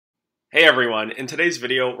Hey everyone, in today's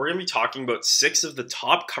video, we're going to be talking about 6 of the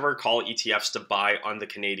top covered call ETFs to buy on the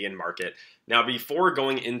Canadian market. Now, before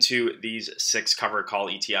going into these 6 covered call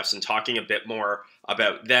ETFs and talking a bit more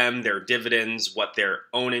about them, their dividends, what they're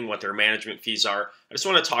owning, what their management fees are, I just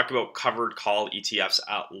want to talk about covered call ETFs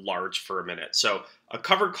at large for a minute. So, a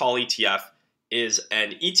covered call ETF is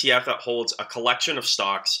an ETF that holds a collection of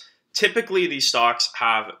stocks. Typically, these stocks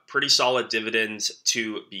have pretty solid dividends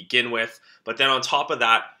to begin with, but then on top of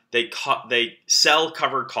that, they sell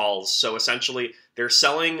covered calls. So essentially, they're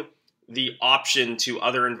selling the option to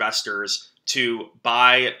other investors to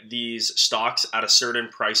buy these stocks at a certain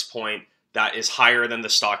price point that is higher than the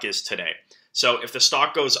stock is today. So if the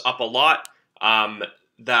stock goes up a lot,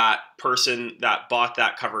 that person that bought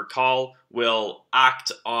that covered call will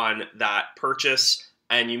act on that purchase,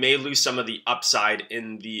 and you may lose some of the upside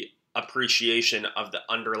in the appreciation of the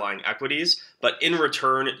underlying equities, but in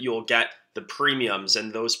return, you'll get the premiums,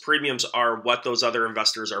 and those premiums are what those other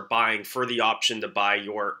investors are buying for the option to buy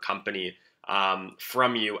your company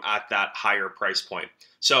from you at that higher price point.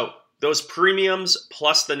 So those premiums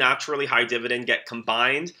plus the naturally high dividend get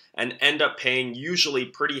combined and end up paying usually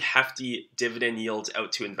pretty hefty dividend yields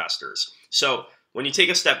out to investors. So when you take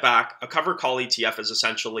a step back, a covered call ETF is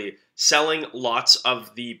essentially selling lots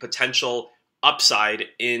of the potential upside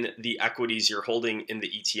in the equities you're holding in the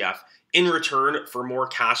ETF in return for more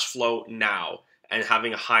cash flow now and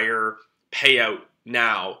having a higher payout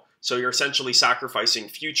now. So you're essentially sacrificing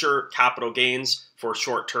future capital gains for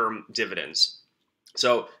short-term dividends.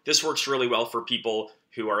 So this works really well for people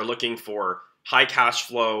who are looking for high cash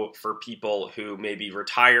flow, for people who may be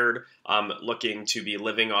retired, looking to be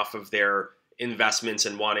living off of their investments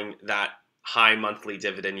and wanting that high monthly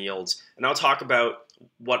dividend yields. And I'll talk about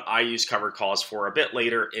what I use covered calls for a bit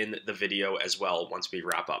later in the video as well once we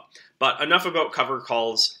wrap up. But enough about covered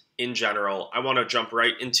calls in general. I want to jump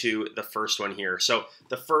right into the first one here. So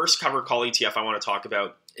the first covered call ETF I want to talk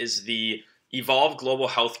about is the Evolve Global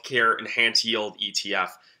Healthcare Enhanced Yield ETF.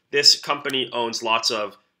 This company owns lots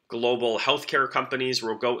of global healthcare companies.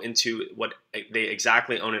 We'll go into what they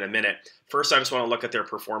exactly own in a minute. First, I just want to look at their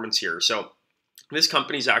performance here. So this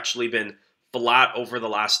company's actually been flat over the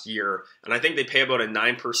last year, and I think they pay about a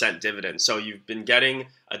 9% dividend. So you've been getting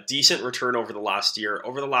a decent return over the last year.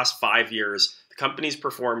 Over the last 5 years, the company's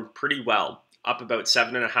performed pretty well, up about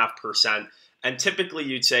 7.5%. And typically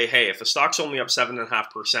you'd say, hey, if the stock's only up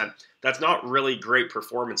 7.5%, that's not really great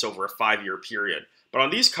performance over a 5-year period. But on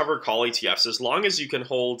these covered call ETFs, as long as you can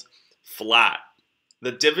hold flat,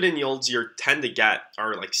 the dividend yields you tend to get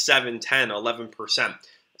are like 7, 10, 11%.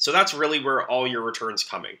 So that's really where all your return's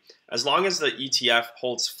coming. As long as the ETF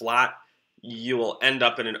holds flat, you will end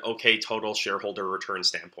up in an okay total shareholder return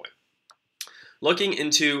standpoint. Looking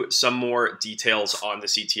into some more details on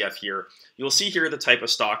this ETF here, you'll see here the type of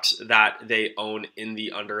stocks that they own in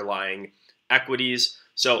the underlying equities.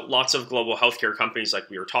 So lots of global healthcare companies like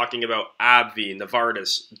we were talking about, AbbVie,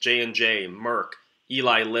 Novartis, J&J, Merck,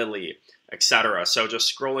 Eli Lilly, etc. So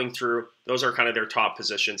just scrolling through, those are kind of their top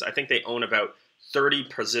positions. I think they own about 30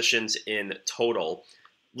 positions in total.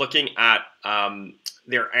 Looking at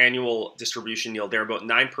their annual distribution yield, they're about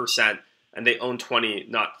 9%, and they own 20,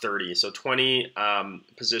 not 30. So 20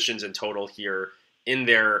 positions in total here in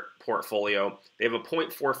their portfolio. They have a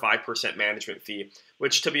 0.45% management fee,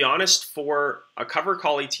 which, to be honest, for a covered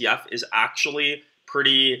call ETF is actually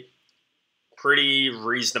pretty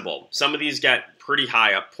reasonable. Some of these get pretty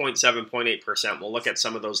high, up 0.7, 0.8%. We'll look at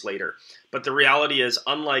some of those later. But the reality is,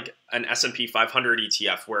 unlike an S&P 500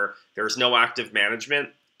 ETF where there's no active management,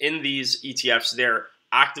 in these ETFs, they're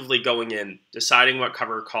actively going in, deciding what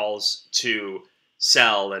covered calls to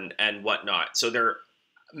sell and whatnot. So they're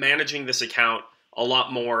managing this account a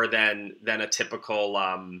lot more than a typical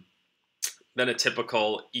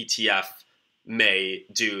ETF may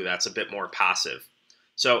do. That's a bit more passive.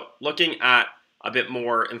 So looking at a bit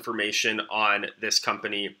more information on this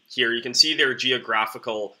company here, you can see their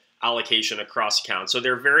geographical allocation across accounts. So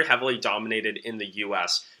they're very heavily dominated in the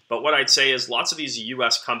US. But what I'd say is lots of these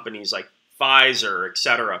US companies like Pfizer,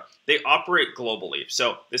 etc., they operate globally.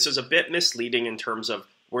 So this is a bit misleading in terms of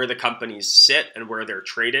where the companies sit and where they're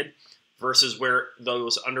traded versus where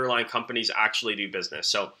those underlying companies actually do business.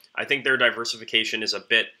 So I think their diversification is a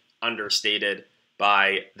bit understated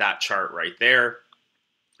by that chart right there.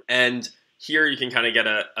 And here you can kind of get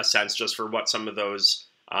a sense just for what some of those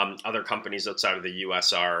other companies outside of the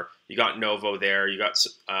US are. You got Novo there, you got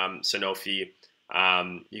Sanofi,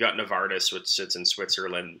 you got Novartis, which sits in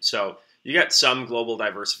Switzerland. So you get some global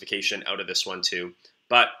diversification out of this one too.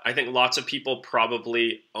 But I think lots of people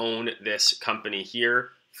probably own this company here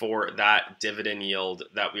for that dividend yield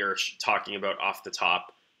that we are talking about off the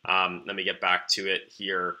top Let me get back to it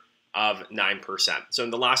here, of 9%. So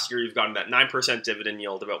in the last year, you've gotten that 9% dividend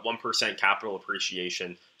yield, about 1% capital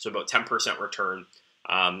appreciation, so about 10% return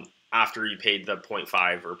after you paid the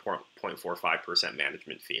 0.5 or 0.45%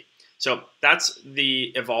 management fee. So that's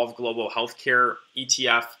the Evolve Global Healthcare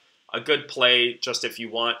ETF. A good play just if you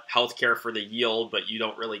want healthcare for the yield, but you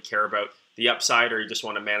don't really care about the upside, or you just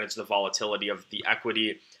want to manage the volatility of the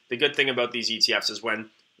equity. The good thing about these ETFs is when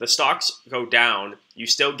the stocks go down, you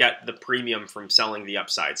still get the premium from selling the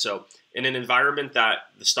upside. So in an environment that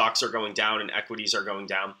the stocks are going down and equities are going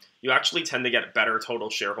down, you actually tend to get better total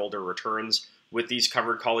shareholder returns with these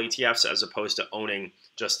covered call ETFs as opposed to owning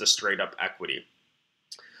just the straight up equity.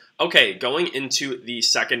 Okay, going into the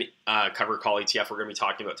second covered call ETF we're going to be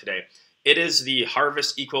talking about today. It is the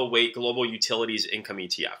Harvest Equal Weight Global Utilities Income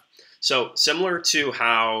ETF. So similar to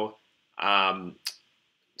how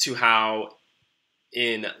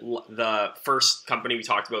in the first company we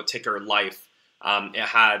talked about, ticker Life, it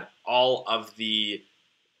had all of the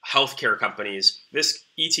healthcare companies. This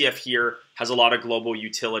ETF here has a lot of global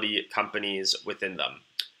utility companies within them.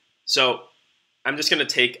 So I'm just going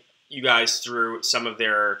to take you guys through some of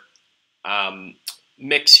their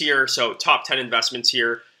mix here. So top 10 investments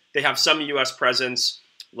here. They have some U.S. presence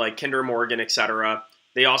like Kinder Morgan, etc.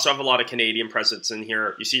 They also have a lot of Canadian presence in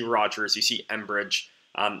here. You see Rogers, you see Enbridge,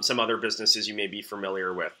 some other businesses you may be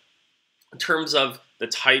familiar with. In terms of the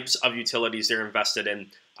types of utilities they're invested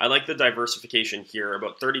in, I like the diversification here,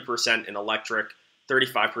 about 30% in electric,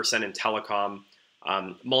 35% in telecom,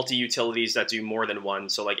 multi-utilities that do more than one,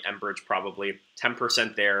 so like Enbridge probably,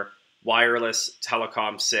 10% there, wireless,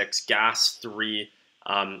 telecom 6, gas 3,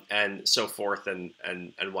 and so forth and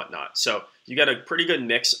whatnot. So you get a pretty good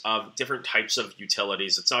mix of different types of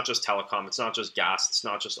utilities. It's not just telecom, it's not just gas, it's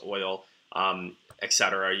not just oil,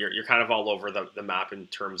 etc. You're kind of all over the map in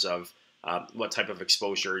terms of what type of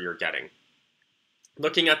exposure you're getting.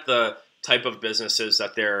 Looking at the type of businesses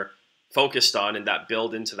that they're focused on and that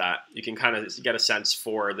build into that, you can kind of get a sense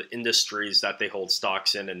for the industries that they hold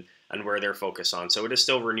stocks in and where they're focused on. So it is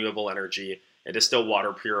still renewable energy. It is still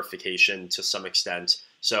water purification to some extent.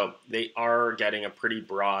 So they are getting a pretty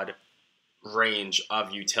broad range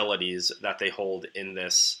of utilities that they hold in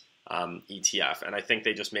this ETF. And I think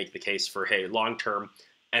they just make the case for, hey, long-term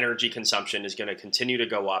energy consumption is going to continue to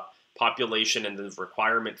go up. Population and the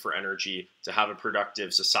requirement for energy to have a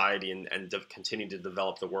productive society and to continue to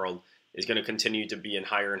develop the world is going to continue to be in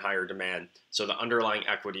higher and higher demand. So the underlying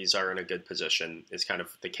equities are in a good position is kind of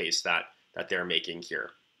the case that they're making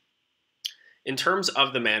here. In terms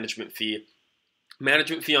of the management fee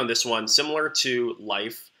on this one, similar to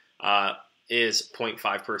Life, is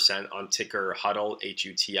 0.5% on ticker HUTL,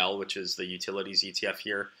 HUTL, which is the utilities ETF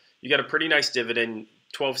here. You get a pretty nice dividend,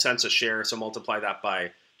 12 cents a share, so multiply that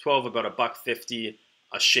by 12, about $1.50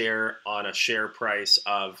 a share on a share price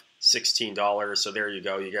of $16. So there you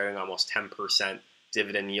go. You're getting almost 10%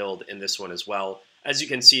 dividend yield in this one as well. As you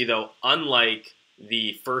can see, though, unlike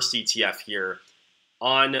the first ETF here,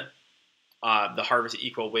 on the Harvest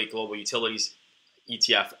Equal Weight Global Utilities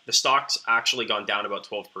ETF, the stock's actually gone down about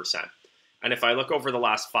 12%. And if I look over the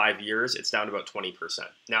last 5 years, it's down about 20%.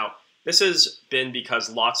 Now, this has been because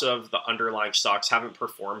lots of the underlying stocks haven't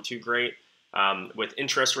performed too great. With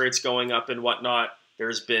interest rates going up and whatnot,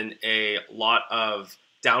 there's been a lot of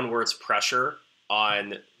downwards pressure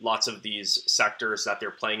on lots of these sectors that they're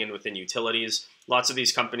playing in within utilities. Lots of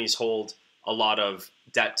these companies hold a lot of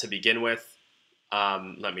debt to begin with.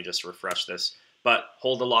 Let me just refresh this, but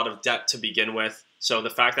hold a lot of debt to begin with. So the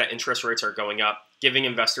fact that interest rates are going up, giving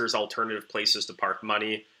investors alternative places to park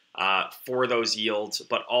money for those yields,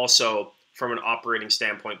 but also from an operating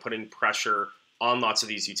standpoint, putting pressure on lots of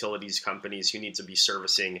these utilities companies who need to be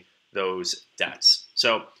servicing those debts.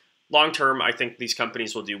 So long term, I think these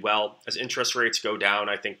companies will do well. As interest rates go down,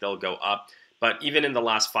 I think they'll go up. But even in the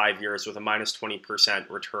last 5 years, with a minus 20%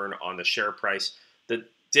 return on the share price, the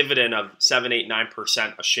dividend of 7, 8,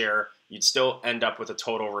 9% a share, you'd still end up with a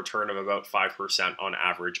total return of about 5% on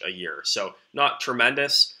average a year. So not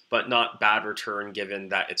tremendous, but not bad return given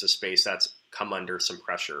that it's a space that's come under some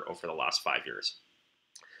pressure over the last 5 years.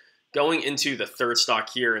 Going into the third stock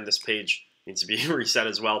here, and this page needs to be reset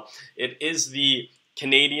as well, it is the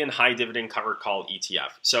Canadian High Dividend Covered Call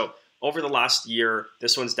ETF. So over the last year,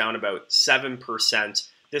 this one's down about 7%.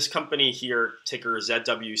 This company here, ticker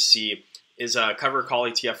ZWC, is a covered call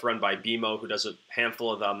ETF run by BMO, who does a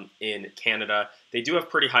handful of them in Canada. They do have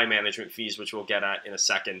pretty high management fees, which we'll get at in a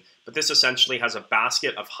second. But this essentially has a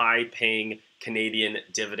basket of high-paying Canadian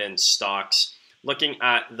dividend stocks. Looking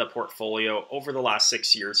at the portfolio over the last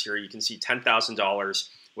 6 years here, you can see $10,000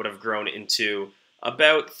 would have grown into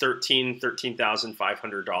about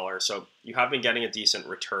 $13,500. So you have been getting a decent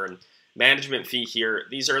return. Management fee here,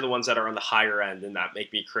 these are the ones that are on the higher end and that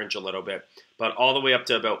make me cringe a little bit, but all the way up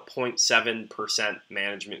to about 0.7%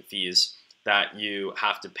 management fees that you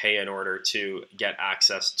have to pay in order to get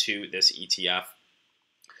access to this ETF.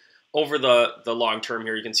 Over the long term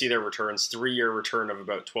here, you can see their returns, 3-year return of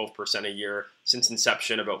about 12% a year, since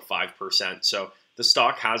inception about 5%. So the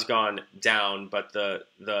stock has gone down, but the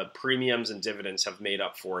premiums and dividends have made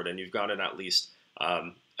up for it, and you've gotten at least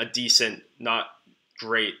a decent, not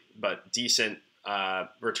great, but decent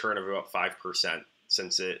return of about 5%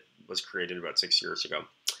 since it was created about 6 years ago.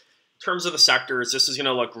 In terms of the sectors, this is going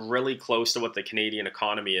to look really close to what the Canadian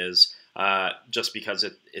economy is, just because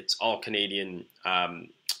it's all Canadian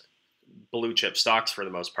blue chip stocks for the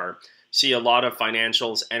most part. See a lot of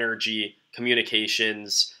financials, energy,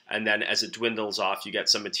 communications, and then as it dwindles off, you get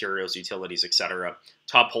some materials, utilities, etc.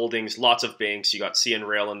 Top holdings, lots of banks. You got CN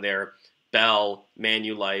Rail in there, Bell,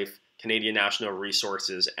 Manulife, Canadian National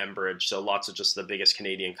Resources, Enbridge. So lots of just the biggest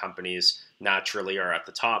Canadian companies naturally are at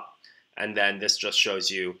the top. And then this just shows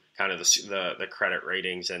you kind of the credit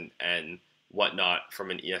ratings and whatnot from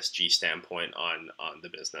an ESG standpoint on the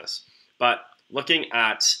business. But looking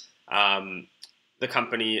at the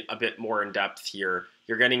company a bit more in depth here,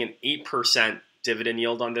 you're getting an 8% dividend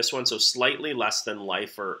yield on this one, so slightly less than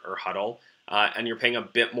Life or HUTL, and you're paying a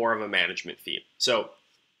bit more of a management fee. So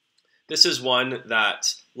this is one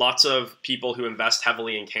that lots of people who invest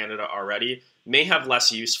heavily in Canada already may have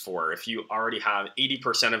less use for. If you already have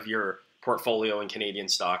 80% of your portfolio in Canadian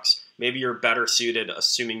stocks, maybe you're better suited,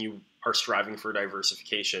 assuming you are striving for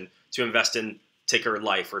diversification, to invest in ticker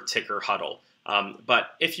Life or ticker HUTL.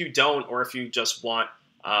 But if you don't, or if you just want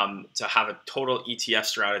to have a total ETF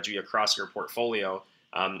strategy across your portfolio,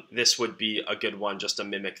 this would be a good one just to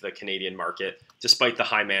mimic the Canadian market, despite the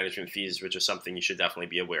high management fees, which is something you should definitely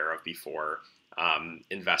be aware of before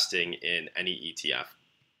investing in any ETF.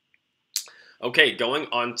 Okay, going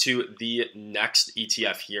on to the next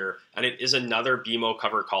ETF here, and it is another BMO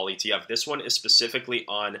Covered Call ETF. This one is specifically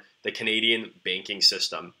on the Canadian banking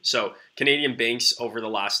system. So Canadian banks over the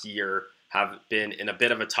last year have been in a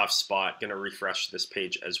bit of a tough spot. Going to refresh this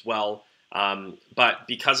page as well. But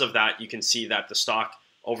because of that, you can see that the stock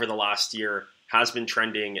over the last year has been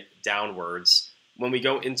trending downwards. When we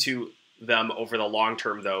go into them over the long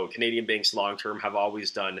term, though, Canadian banks long term have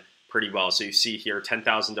always done pretty well. So you see here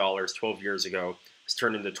 $10,000 12 years ago has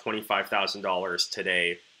turned into $25,000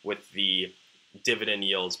 today with the dividend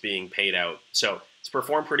yields being paid out. So it's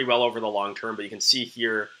performed pretty well over the long term, but you can see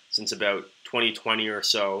here since about 2020 or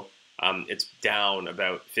so, it's down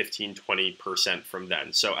about 15-20% from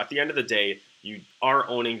then. So at the end of the day, you are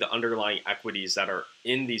owning the underlying equities that are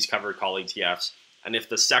in these covered call ETFs. And if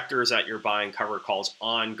the sectors that you're buying covered calls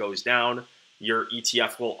on goes down, your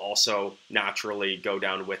ETF will also naturally go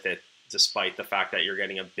down with it, despite the fact that you're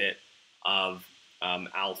getting a bit of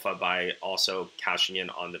alpha by also cashing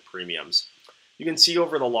in on the premiums. You can see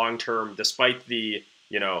over the long term, despite the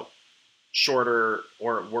shorter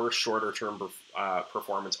or worse shorter term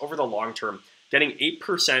performance, over the long term, getting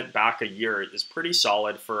 8% back a year is pretty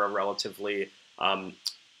solid for a relatively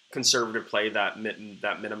conservative play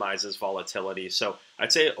that minimizes volatility. So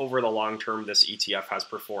I'd say over the long term, this ETF has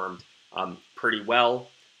performed pretty well.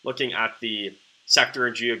 Looking at the sector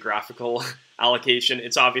and geographical allocation,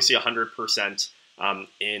 it's obviously 100%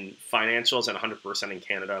 in financials and 100% in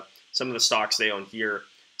Canada. Some of the stocks they own here,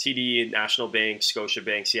 TD, National Bank,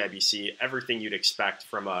 Scotiabank, CIBC, everything you'd expect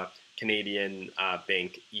from a Canadian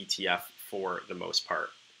bank ETF for the most part.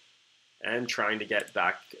 And trying to get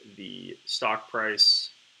back the stock price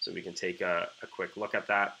so we can take a quick look at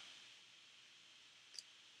that.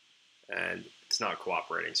 And it's not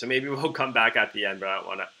cooperating. So maybe we'll come back at the end, but I don't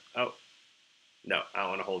want to, I don't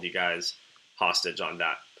want to hold you guys hostage on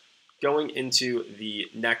that. Going into the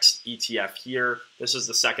next ETF here, this is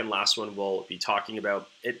the second last one we'll be talking about.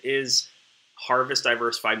 It is Harvest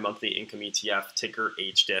Diversified Monthly Income ETF, ticker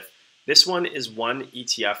HDIF. This one is one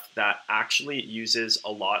ETF that actually uses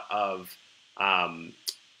a lot of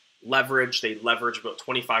leverage. They leverage about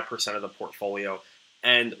 25% of the portfolio.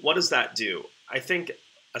 And what does that do? I think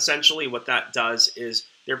essentially what that does is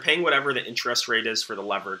they're paying whatever the interest rate is for the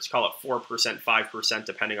leverage. Call it 4%, 5%,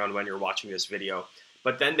 depending on when you're watching this video.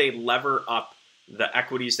 But then they lever up the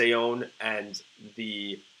equities they own and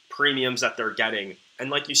the premiums that they're getting. And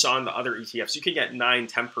like you saw in the other ETFs, you can get 9,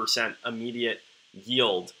 10% immediate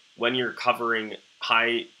yield when you're covering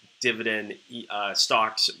high dividend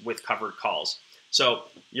stocks with covered calls. So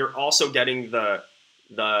you're also getting the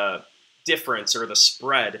difference or the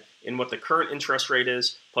spread in what the current interest rate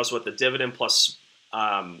is, plus what the dividend plus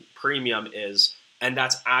premium is and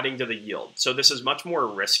that's adding to the yield. So this is much more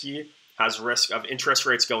risky, has risk of interest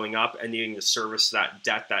rates going up and needing to service that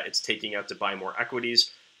debt that it's taking out to buy more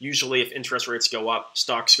equities. Usually if interest rates go up,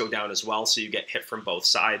 stocks go down as well, so you get hit from both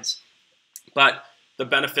sides. But the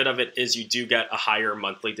benefit of it is you do get a higher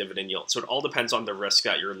monthly dividend yield. So it all depends on the risk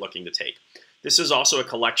that you're looking to take. This is also a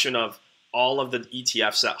collection of all of the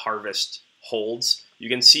ETFs that Harvest holds. You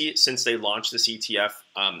can see since they launched this ETF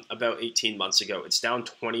about 18 months ago, it's down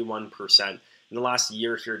 21%. In the last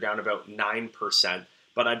year here, down about 9%.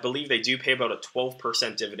 But I believe they do pay about a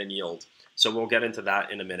 12% dividend yield. So we'll get into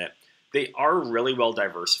that in a minute. They are really well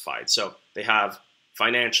diversified. So they have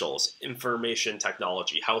financials, information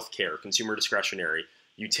technology, healthcare, consumer discretionary,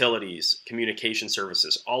 utilities, communication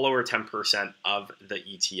services, all over 10% of the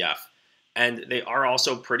ETF. And they are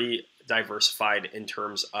also pretty diversified in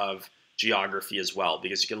terms of geography as well,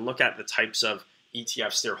 because you can look at the types of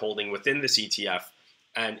ETFs they're holding within this ETF,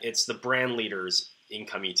 and it's the brand leaders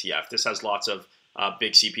income ETF. This has lots of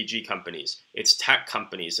big CPG companies. It's tech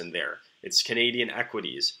companies in there. It's Canadian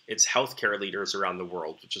equities. It's healthcare leaders around the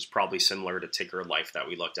world, which is probably similar to Ticker Life that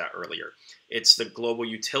we looked at earlier. It's the global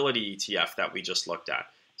utility ETF that we just looked at.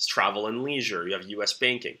 It's travel and leisure. You have US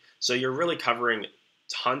banking. So you're really covering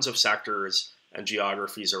tons of sectors and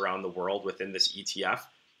geographies around the world within this ETF.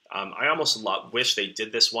 I almost wish they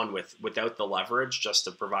did this one without the leverage, just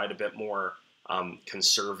to provide a bit more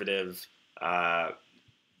conservative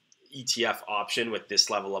ETF option with this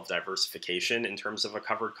level of diversification in terms of a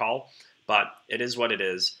covered call. But it is what it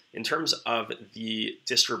is. In terms of the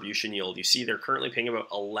distribution yield, you see they're currently paying about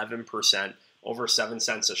 11%, over 7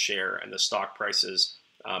 cents a share, and the stock price is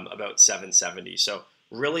about $7.70. So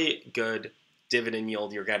really good dividend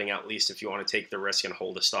yield you're getting, at least if you want to take the risk and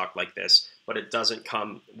hold a stock like this, but it doesn't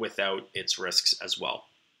come without its risks as well.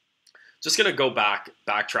 Just going to go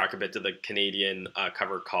backtrack a bit to the Canadian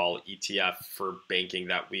covered call ETF for banking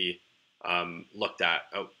that we looked at.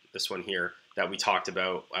 Oh, this one here that we talked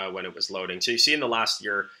about when it was loading. So you see in the last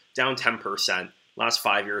year, down 10%, last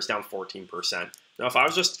 5 years, down 14%. Now, if I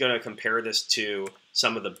was just going to compare this to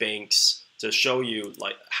some of the banks to show you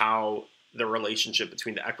like how the relationship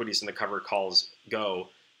between the equities and the covered calls go,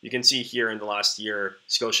 you can see here in the last year,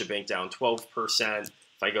 Scotiabank down 12%. If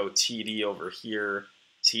I go TD over here,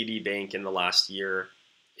 TD Bank in the last year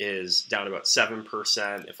is down about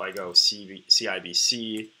 7%. If I go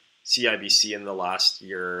CIBC in the last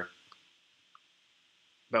year,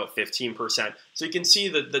 about 15%. So you can see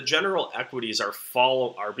that the general equities are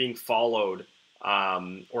being followed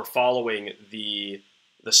or following the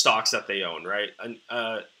stocks that they own, right?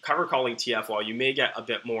 A covered call ETF, while you may get a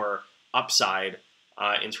bit more upside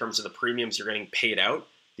in terms of the premiums you're getting paid out,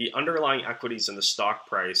 the underlying equities and the stock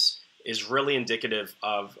price is really indicative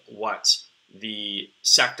of what the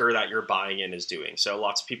sector that you're buying in is doing. So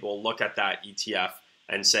lots of people look at that ETF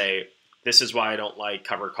and say, this is why I don't like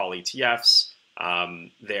covered call ETFs.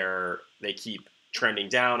 They keep trending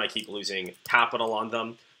down. I keep losing capital on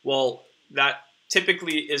them. Well, that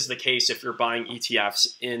typically is the case if you're buying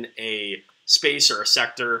ETFs in a space or a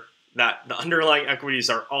sector that the underlying equities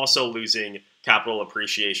are also losing capital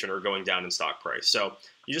appreciation or going down in stock price. So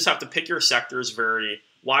you just have to pick your sectors very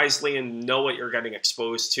wisely and know what you're getting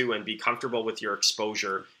exposed to and be comfortable with your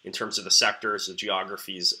exposure in terms of the sectors, the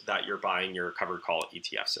geographies that you're buying your covered call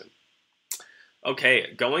ETFs in.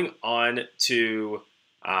 Okay, going on to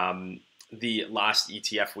the last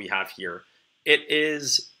ETF we have here. It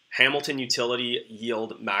is Hamilton Utility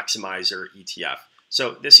Yield Maximizer ETF.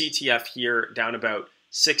 So this ETF here down about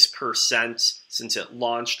 6% since it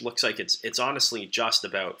launched. Looks like it's honestly just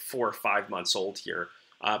about 4 or 5 months old here.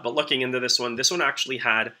 But looking into this one actually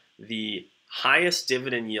had the highest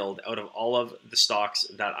dividend yield out of all of the stocks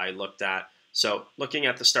that I looked at. So looking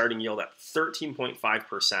at the starting yield at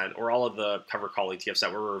 13.5%, or all of the covered call ETFs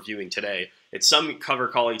that we're reviewing today, it's some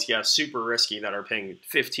covered call ETFs super risky that are paying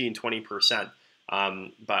 15, 20%.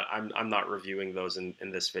 But I'm not reviewing those in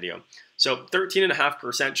this video. So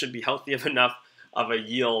 13.5% should be healthy enough of a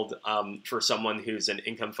yield for someone who's an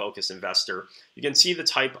income-focused investor. You can see the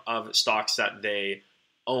type of stocks that they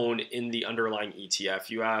own in the underlying ETF.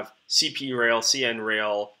 You have CP Rail, CN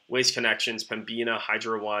Rail, Waste Connections, Pembina,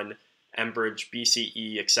 Hydro One, Enbridge,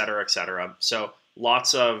 BCE, et cetera, et cetera. So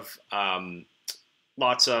lots of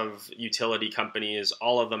utility companies,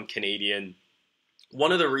 all of them Canadian.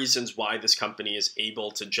 One of the reasons why this company is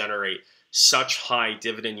able to generate such high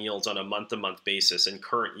dividend yields on a month-to-month basis and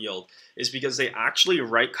current yield is because they actually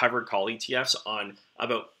write covered call ETFs on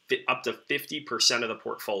about up to 50% of the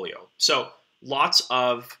portfolio. So lots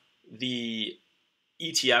of the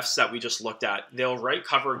ETFs that we just looked at, they'll write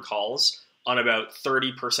covered calls on about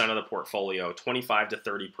 30% of the portfolio, 25 to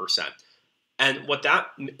 30%. And what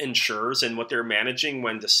that ensures and what they're managing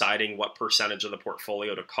when deciding what percentage of the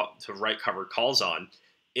portfolio to write covered calls on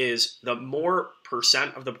is the more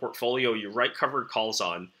percent of the portfolio you write covered calls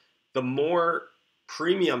on, the more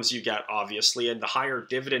premiums you get, obviously, and the higher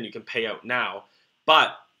dividend you can pay out now.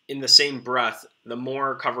 But in the same breath, the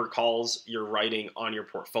more covered calls you're writing on your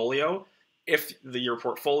portfolio, if your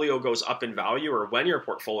portfolio goes up in value, or when your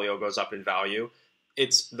portfolio goes up in value,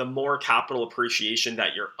 it's the more capital appreciation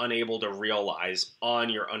that you're unable to realize on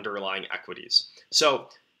your underlying equities. So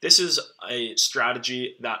this is a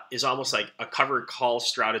strategy that is almost like a covered call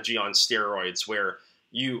strategy on steroids, where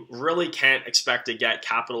you really can't expect to get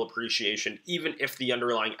capital appreciation even if the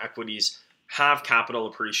underlying equities have capital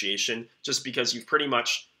appreciation, just because you've pretty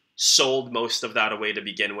much sold most of that away to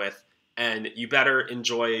begin with. And you better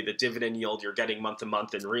enjoy the dividend yield you're getting month to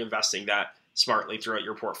month and reinvesting that smartly throughout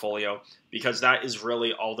your portfolio, because that is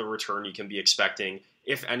really all the return you can be expecting.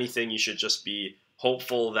 If anything, you should just be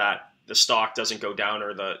hopeful that the stock doesn't go down,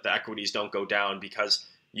 or the equities don't go down, because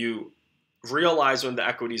you realize when the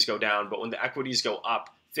equities go down, but when the equities go up,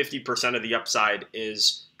 50% of the upside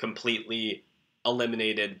is completely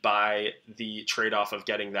eliminated by the trade-off of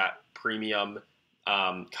getting that premium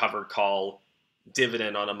covered call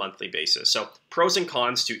dividend on a monthly basis. So pros and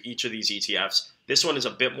cons to each of these ETFs. This one is a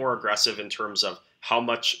bit more aggressive in terms of how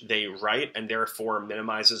much they write, and therefore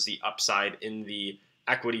minimizes the upside in the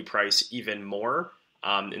equity price even more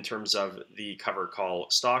in terms of the covered call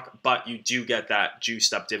stock. But you do get that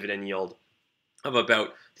juiced up dividend yield of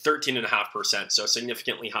about 13.5%, so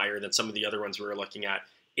significantly higher than some of the other ones we were looking at,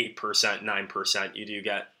 8%, 9%. You do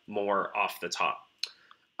get more off the top.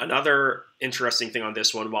 Another interesting thing on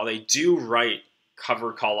this one, while they do write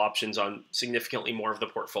covered call options on significantly more of the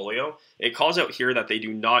portfolio, it calls out here that they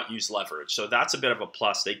do not use leverage. So that's a bit of a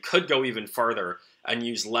plus. They could go even farther and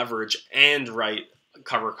use leverage and write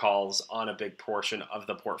covered calls on a big portion of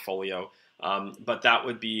the portfolio. But that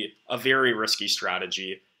would be a very risky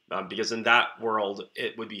strategy, because in that world,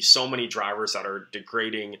 it would be so many drivers that are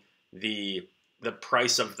degrading the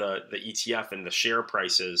price of the ETF and the share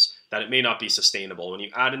prices that it may not be sustainable. When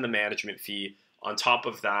you add in the management fee, on top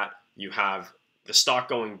of that, you have the stock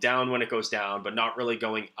going down when it goes down, but not really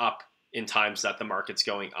going up in times that the market's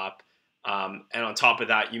going up. And on top of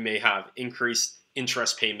that, you may have increased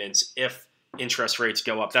interest payments if interest rates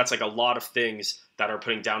go up. That's like a lot of things that are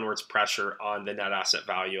putting downwards pressure on the net asset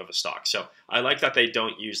value of a stock. So I like that they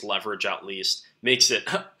don't use leverage, at least. Makes it,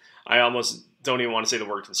 I almost don't even want to say the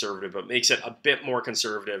word conservative, but makes it a bit more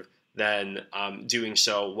conservative than doing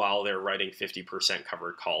so while they're writing 50%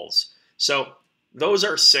 covered calls. So those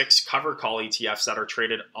are 6 covered call ETFs that are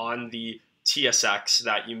traded on the TSX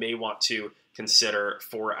that you may want to consider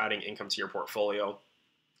for adding income to your portfolio.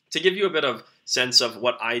 To give you a bit of sense of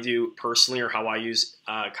what I do personally, or how I use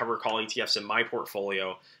covered call ETFs in my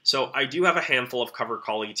portfolio. So I do have a handful of covered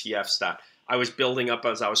call ETFs that I was building up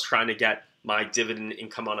as I was trying to get my dividend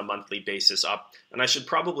income on a monthly basis up. And I should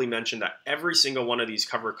probably mention that every single one of these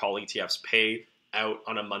covered call ETFs pay out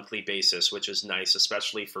on a monthly basis, which is nice,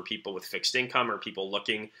 especially for people with fixed income or people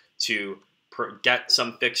looking to get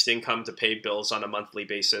some fixed income to pay bills on a monthly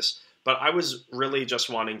basis. But I was really just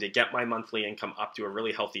wanting to get my monthly income up to a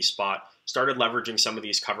really healthy spot, started leveraging some of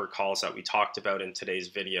these covered calls that we talked about in today's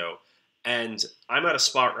video. And I'm at a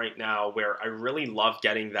spot right now where I really love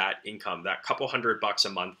getting that income, that couple $100 a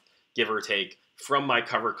month, give or take, from my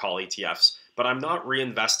covered call ETFs. But I'm not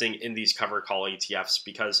reinvesting in these covered call ETFs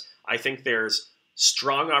because I think there's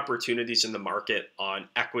strong opportunities in the market on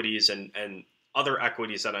equities and other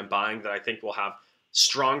equities that I'm buying that I think will have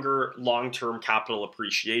stronger long-term capital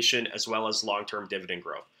appreciation as well as long-term dividend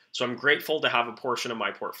growth. So I'm grateful to have a portion of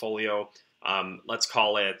my portfolio, let's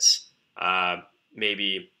call it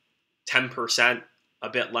maybe 10%, a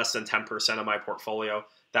bit less than 10% of my portfolio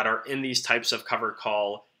that are in these types of covered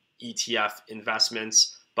call ETF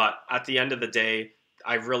investments. But at the end of the day,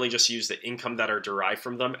 I really just use the income that are derived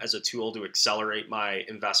from them as a tool to accelerate my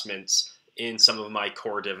investments in some of my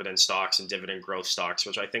core dividend stocks and dividend growth stocks,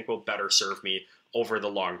 which I think will better serve me over the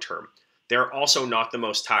long term. They're also not the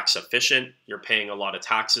most tax efficient. You're paying a lot of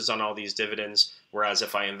taxes on all these dividends, whereas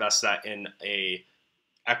if I invest that in a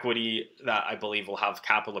equity that I believe will have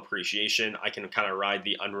capital appreciation, I can kind of ride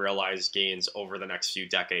the unrealized gains over the next few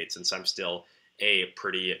decades, since I'm still a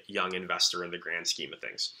pretty young investor in the grand scheme of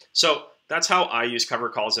things. So that's how I use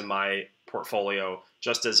covered calls in my portfolio,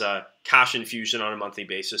 just as a cash infusion on a monthly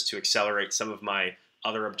basis to accelerate some of my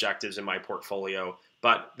other objectives in my portfolio.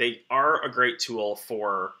 But they are a great tool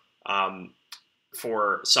for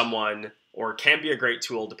someone, or can be a great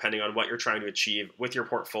tool depending on what you're trying to achieve with your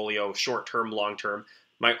portfolio, short-term, long-term.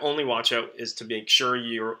 My only watch out is to make sure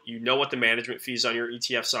you know what the management fees on your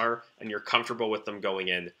ETFs are and you're comfortable with them going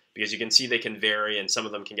in, because you can see they can vary and some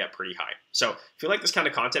of them can get pretty high. So if you like this kind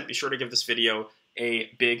of content, be sure to give this video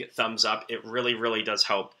a big thumbs up. It really, really does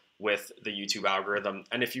help with the YouTube algorithm.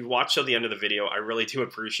 And if you watch till the end of the video, I really do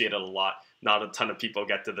appreciate it a lot. Not a ton of people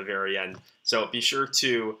get to the very end. So be sure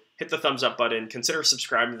to hit the thumbs up button, consider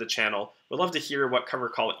subscribing to the channel. We'd love to hear what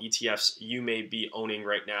covered call ETFs you may be owning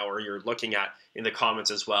right now or you're looking at in the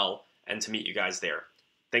comments as well, and to meet you guys there.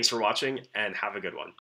 Thanks for watching and have a good one.